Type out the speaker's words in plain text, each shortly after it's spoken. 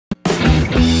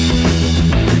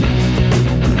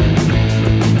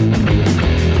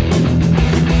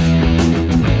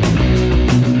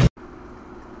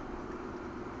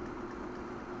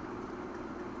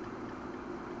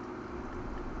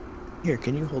Here,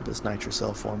 can you hold this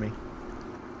nitrocell for me?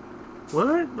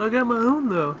 What? I got my own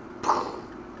though.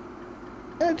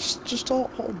 Yeah, just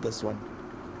hold this one.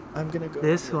 I'm gonna go.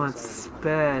 This one's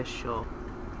special.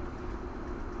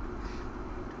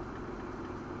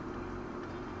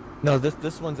 No,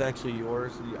 this one's actually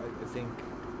yours. I think.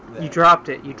 You dropped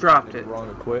it. You dropped it. The wrong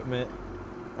equipment.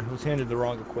 I was handed the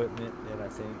wrong equipment, and I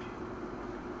think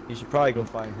you should probably go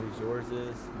find whose yours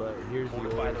is. But here's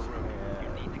yours.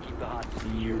 And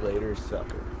see you later,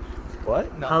 sucker.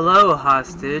 What? No. Hello,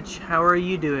 hostage. How are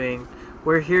you doing?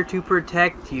 We're here to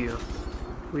protect you.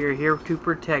 We are here to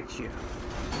protect you.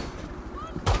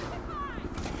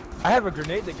 I have a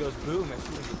grenade that goes boom as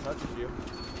soon as it touches you.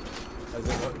 As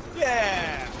it goes,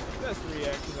 yeah! That's the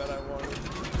reaction that I wanted.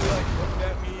 You like looked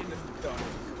at me and just done.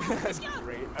 That's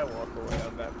great. I walk away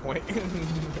on that point.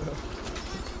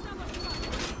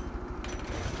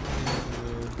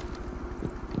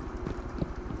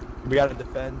 We gotta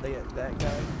defend that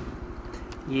guy.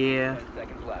 Yeah. 10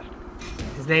 seconds left.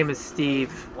 His name is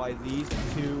Steve. Why these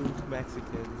two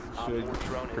Mexicans should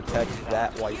protect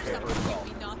that white hair.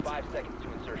 5 seconds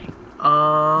to insertion.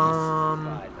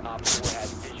 I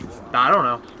don't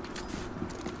know.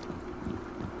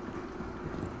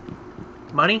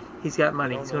 Money? He's got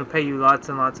money. He's gonna pay you lots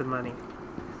and lots of money.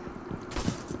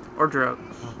 Or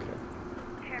drugs. Okay.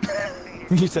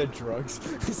 You said drugs.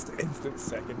 Just the instant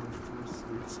second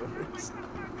street service.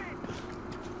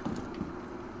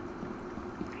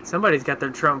 Somebody's got their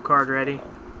trump card ready.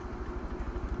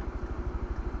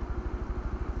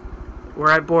 We're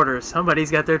at borders.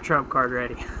 Somebody's got their trump card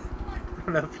ready. I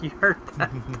don't know if you heard that.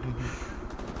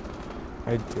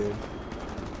 I did.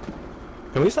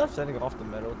 Can we stop setting off the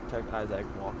metal detector as I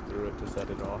walk through it to set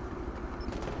it off?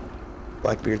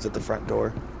 Blackbeard's at the front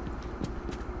door.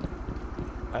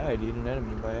 I ID'd an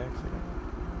enemy by accident.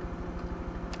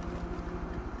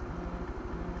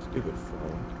 Stupid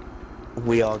phone.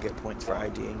 We all get points for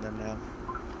IDing them now.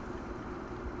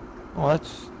 Oh,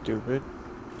 that's stupid.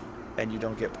 And you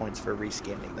don't get points for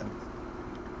rescanning them.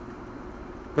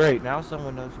 Great, now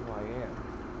someone knows who I am.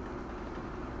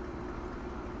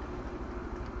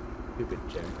 Stupid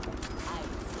Jackal.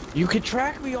 You can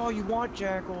track me all you want,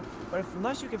 Jackal, but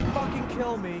unless you can fucking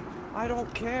kill me, I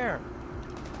don't care.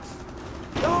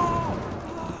 No!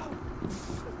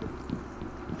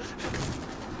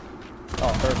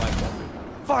 Oh, hurt my gun.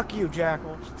 Fuck you,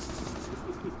 Jackal.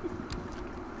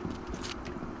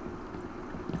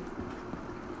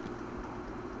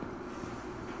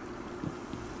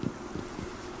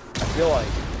 I feel like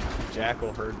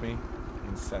Jackal heard me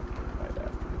and sent me right after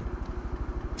me.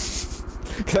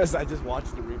 Because I just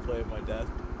watched the replay of my death,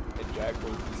 and Jackal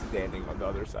was just standing on the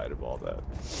other side of all that.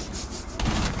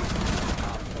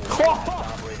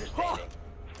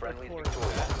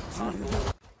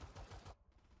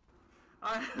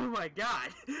 Oh my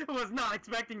god, I was not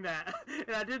expecting that,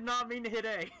 and I did not mean to hit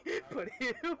A, but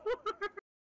it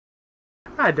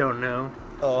I don't know.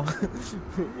 Oh.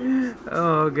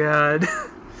 Oh god.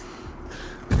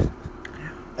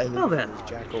 And Well then then.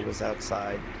 Jackal was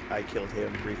outside. I killed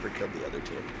him. Reaper killed the other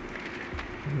two.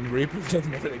 Reaper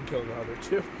didn't kill the other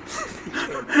two.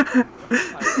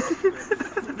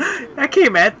 I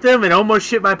came at them and almost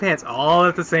shit my pants all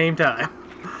at the same time.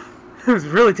 It was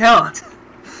really talented.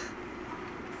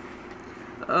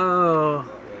 Oh.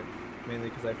 Mainly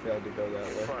because I failed to go that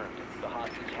way. The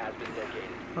hostage has been located.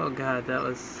 Oh god, that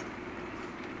was...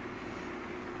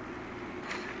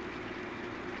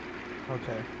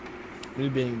 Okay. Me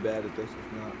being bad at this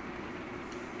is not.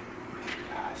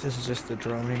 This is just the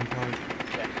droning part.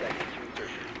 10 seconds to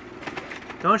insertion.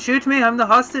 Don't shoot me, I'm the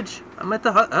hostage. I'm at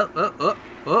the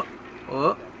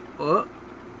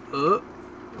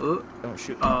Don't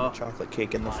shoot me on the chocolate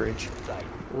cake in the fridge.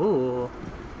 Ooh.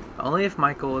 Only if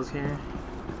Michael was here.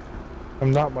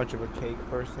 I'm not much of a cake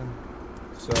person,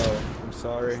 so I'm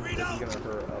sorry. This is gonna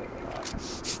hurt a lot.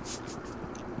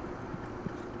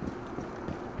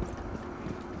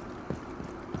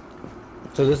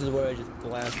 So this is where I just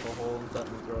blast a hole and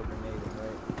something to throw a grenade in,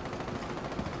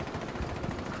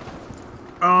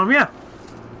 right? Yeah.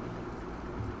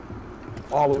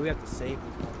 Oh, but we have to save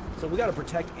this one. So we gotta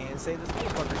protect and save this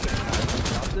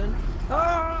motherfucker. Something.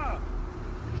 Ah!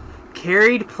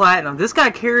 Carried Platinum. This guy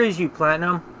carries you,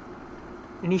 Platinum.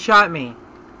 And he shot me.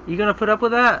 You gonna put up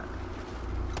with that?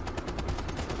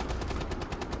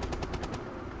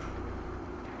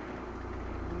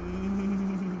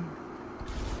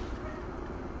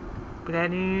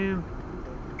 Platinum.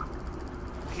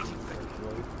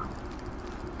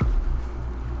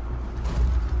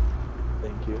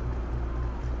 Thank you.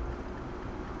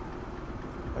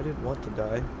 I didn't want to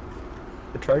die.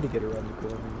 I tried to get around the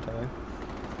corner in time.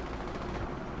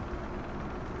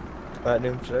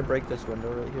 Noom, should I break this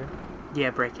window right here?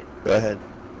 Yeah, break it. Go ahead.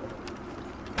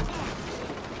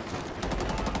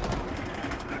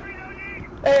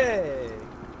 Hey!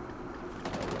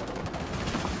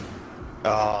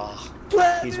 Ah,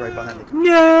 he's right behind the.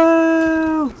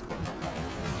 No!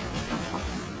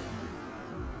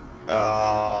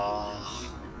 Ah,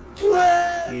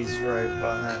 he's right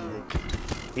behind the.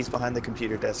 He's behind the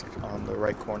computer desk on the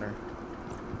right corner.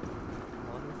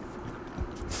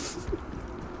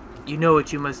 You know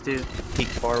what you must do. Peek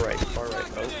far right, far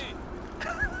right. Oh,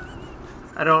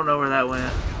 I don't know where that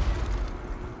went.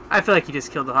 I feel like you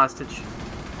just killed the hostage.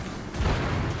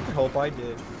 I hope I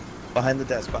did. behind the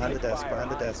desk, behind the desk,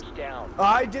 behind the desk. Down.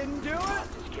 I didn't do it!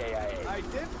 Hostage KIA. I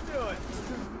didn't do it!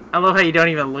 I love how you don't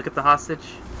even look at the hostage.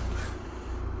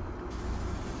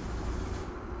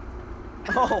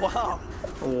 Oh, wow.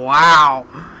 Wow.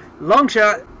 Long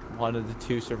shot. One of the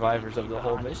 2 survivors of the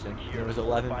whole mission. There was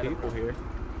 11 people here.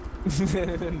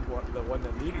 And the one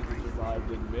that needed to survive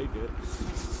didn't make it.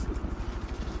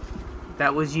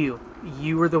 That was you.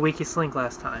 You were the weakest link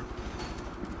last time.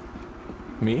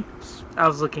 Me? I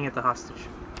was looking at the hostage.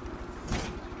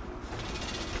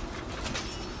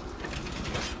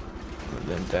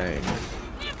 Then dang.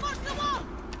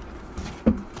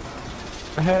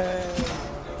 Hey.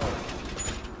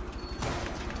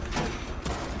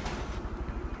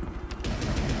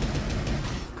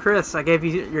 Chris, I gave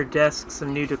you your desk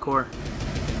some new decor.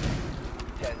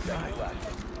 10 seconds left.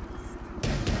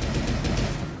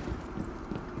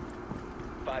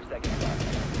 5 seconds left.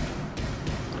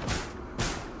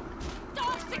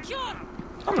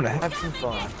 I'm gonna have some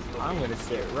fun. I'm gonna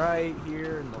sit right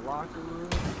here in the locker room,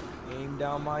 aim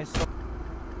down my soul.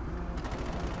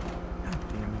 God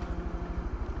damn it.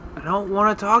 I don't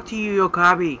want to talk to you,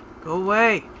 Yokabi. Go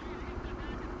away.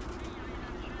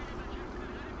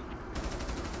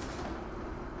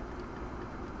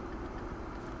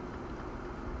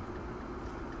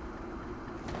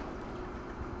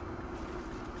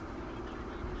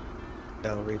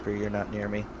 No, Reaper, you're not near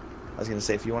me. I was gonna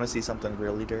say, if you want to see something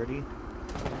really dirty,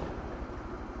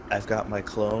 I've got my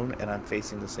clone, and I'm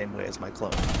facing the same way as my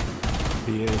clone.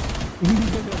 He is.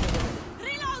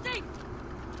 Reloading!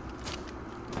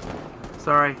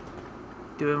 Sorry.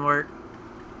 Doing work.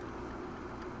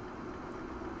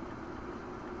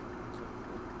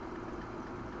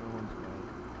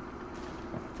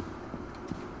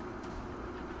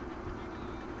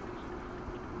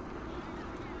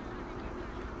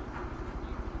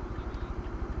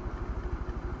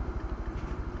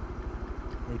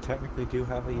 We technically do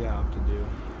have a job to do.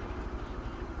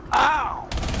 Ow!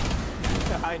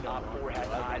 I know. Op 4 has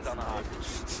eyes on the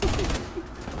hostage.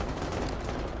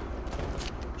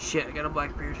 Shit, I got a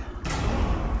Blackbeard.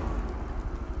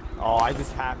 Oh, I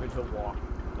just happened to walk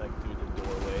like through the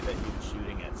doorway that he was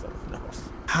shooting at something else.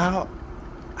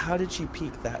 How did she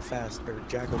peek that fast, or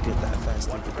Jacko get that fast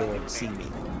through the door and see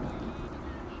me?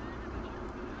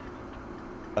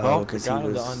 Oh, because he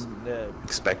was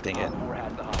expecting it. Op 4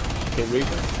 has the hostage. Okay,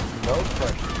 Reaper. No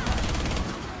pressure.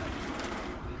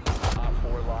 Op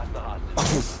 4 lost the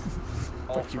hostage.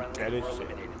 All Fuck you, friendlies that were is shit.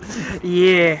 eliminated.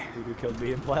 Yeah. Who killed me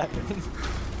in Platinum?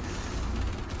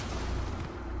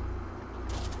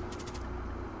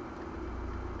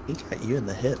 He got you in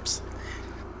the hips.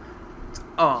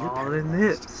 All in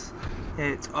hips.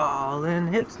 It's all in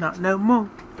hips, not no more.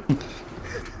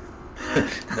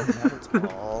 No, now it's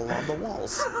all on the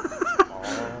walls.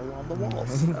 All on the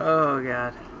walls. Oh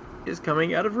god. He's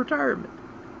coming out of retirement.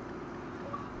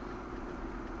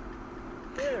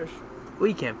 There,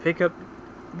 We can pick up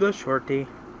the shorty.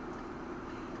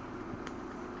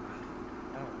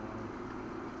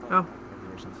 Oh.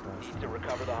 To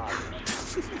recover the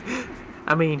hostage.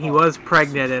 I mean, he was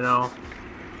pregnant and all.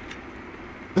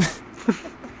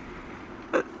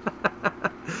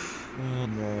 Oh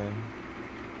man.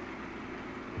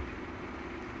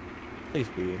 Please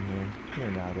be in here.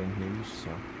 You're not in here, you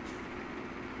suck.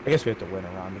 I guess we have to win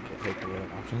around to take the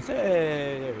win options.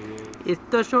 Hey, there he is. It's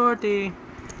the shorty.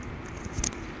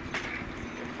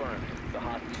 Confirmed. The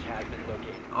hostage has been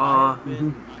located. I've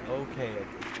been okay at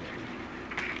this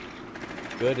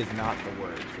game. Good is not the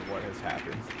word for what has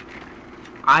happened.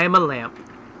 I am a lamp.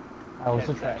 I was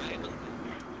 10 a trash. seconds.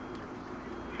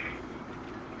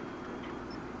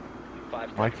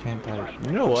 5 Why seconds. can't I?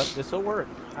 You know what? This will work.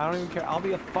 I don't even care. I'll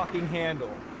be a fucking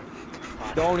handle.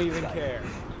 Don't even care.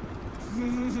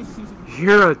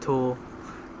 You're a tool.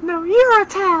 No, you're a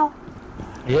towel.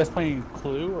 Are you guys playing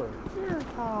Clue or You're a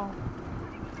towel.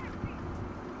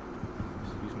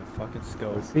 Just use my fucking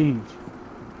scope. Siege?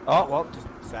 Oh, well, just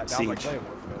sat down like Siege.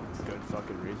 Claymore for no good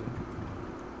fucking reason.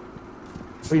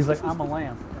 But he's like, I'm a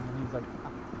lamp. And then he's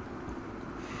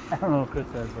like, I don't know what Chris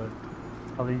said,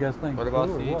 but are you guys playing What about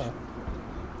Clue or Siege? what?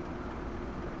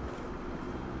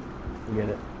 You get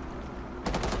it.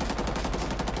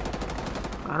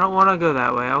 I don't want to go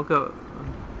that way. I'll go.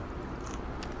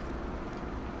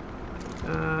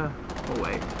 Oh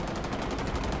wait.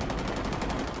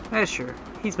 Yeah, sure.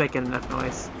 He's making enough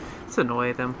noise. Let's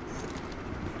annoy them.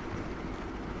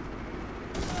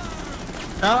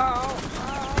 No!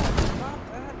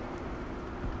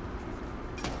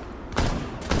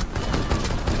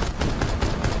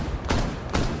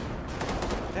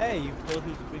 Hey, you killed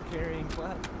who's been carrying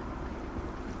flat.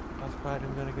 How's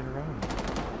Platinum gonna get around?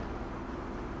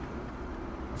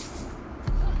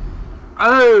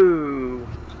 Oh!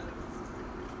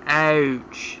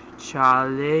 Ouch,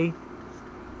 Charlie.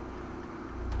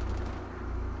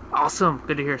 Awesome.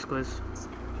 Good to hear, Squiz.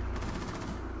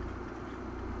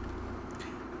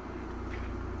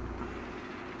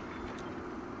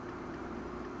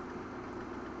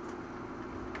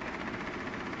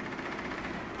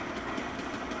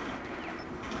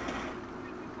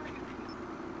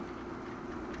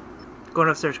 Going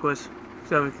upstairs, Squiz.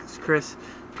 So, it's Chris.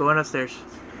 Going upstairs.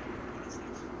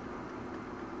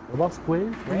 What about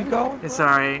Squid? Where you going?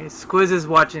 Sorry. Squiz is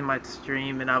watching my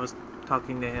stream and I was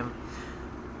talking to him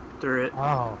through it.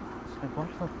 Oh, shit, what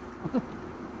the-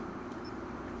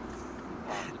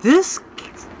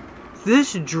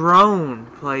 This drone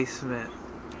placement.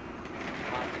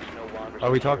 Hostage no longer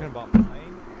Are we secure. talking about mine?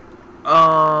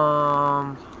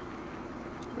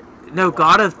 No,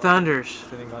 God of Thunders.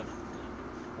 Sitting on...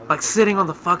 Like sitting on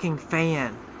the fucking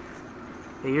fan.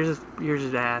 Yeah, yours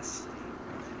is ass.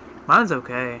 Mine's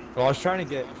okay. Well, I was trying to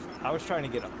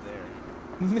get up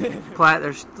there. Plat,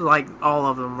 there's like all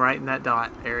of them right in that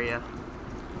dot area.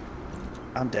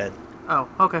 I'm dead. Oh,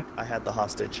 okay. I had the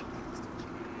hostage.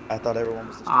 I thought everyone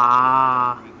was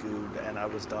Ah. good, and I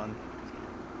was done.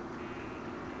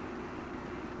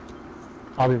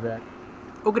 I'll be back.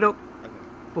 Okie doke.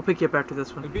 We'll pick you up after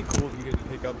this one. It'd be cool if you could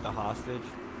pick up the hostage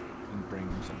and bring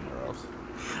him somewhere else.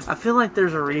 I feel like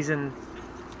there's a reason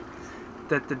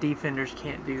that the defenders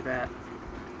can't do that.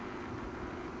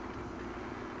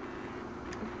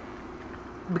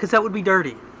 Because that would be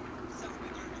dirty.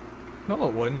 No,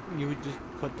 it wouldn't. You would just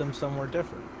put them somewhere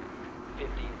different. 15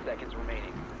 seconds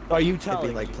remaining. Are you It'd telling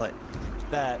be like me play.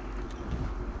 that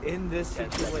in this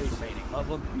 10 seconds situation remaining. of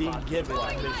them being given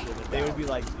a mission, they would be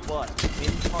like, what?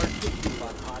 In particular,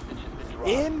 Hostage has been dropped.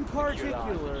 in Secure the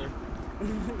particular,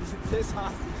 this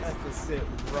hostage has to sit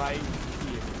right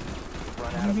here. hostage.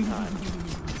 Run out of time.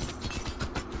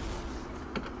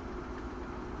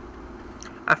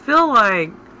 I feel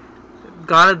like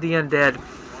God of the Undead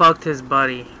fucked his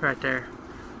buddy right there.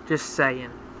 Just saying.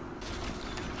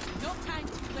 No time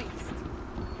to waste.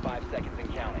 5 seconds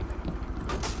and counting.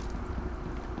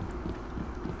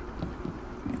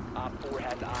 Op 4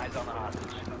 has eyes on the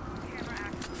hostage.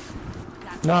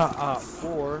 Not Op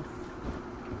 4.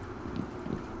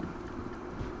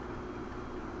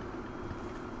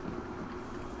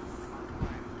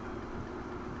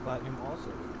 Platinum also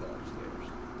would go upstairs.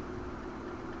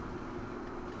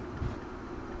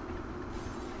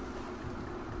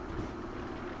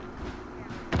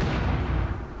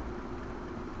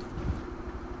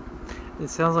 It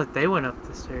sounds like they went up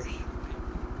the stairs.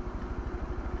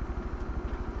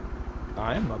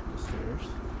 I am up the stairs.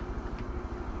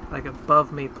 Like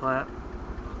above me, Plat.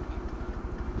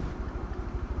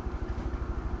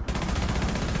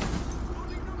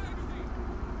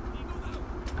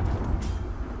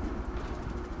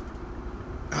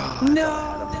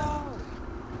 No!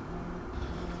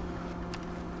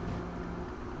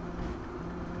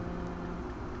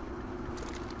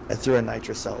 I threw a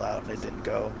nitro cell out and it didn't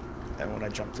go. And when I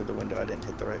jumped through the window, I didn't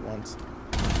hit the right ones.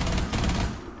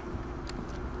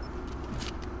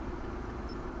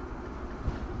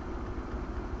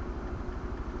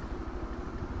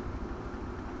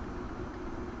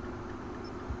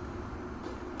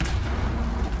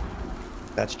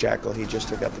 That's Jackal. He just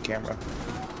took out the camera.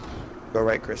 Go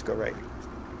right, Chris. Go right.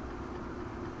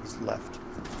 He's left.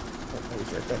 Oh,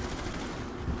 he's right there.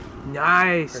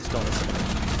 Nice. Chris, don't listen.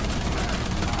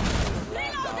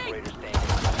 Last operator standing.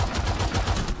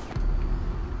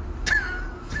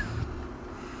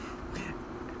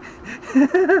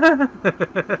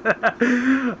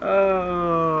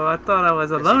 Oh, I thought I was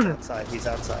Chris, alone. he's outside. He's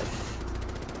outside.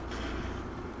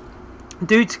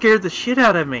 Dude scared the shit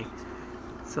out of me.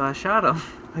 So I shot him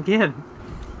again.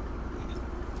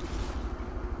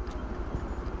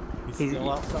 He's He's-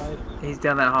 still outside? He's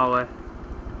down that hallway.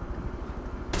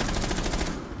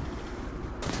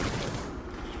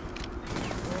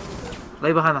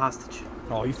 Lay behind the hostage.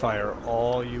 Oh, you fire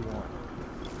all you want.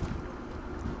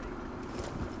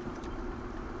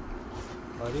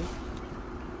 Buddy?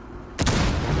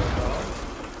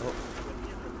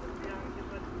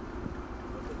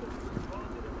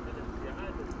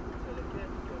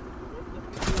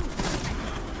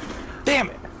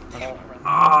 Damn it!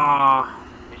 Ah,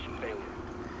 Mission failure.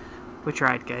 we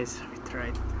tried, guys. We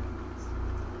tried.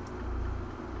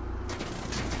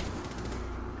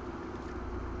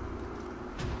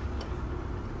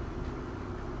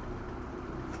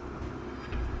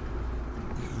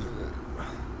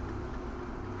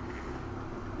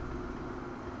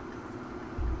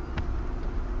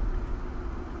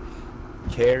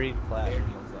 Carried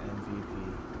Platinum was the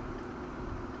MVP.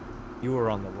 You were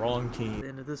on the wrong team. At the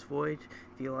end of this voyage,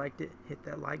 if you liked it, hit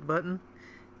that like button.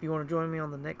 If you want to join me on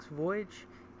the next voyage,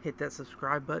 hit that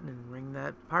subscribe button and ring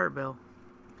that pirate bell.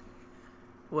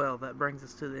 Well, that brings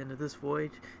us to the end of this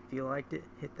voyage. If you liked it,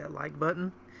 hit that like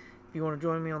button. If you want to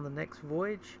join me on the next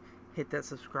voyage, hit that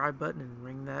subscribe button and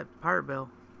ring that pirate bell.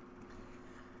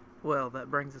 Well, that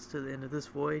brings us to the end of this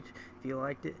voyage. If you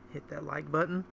liked it, hit that like button.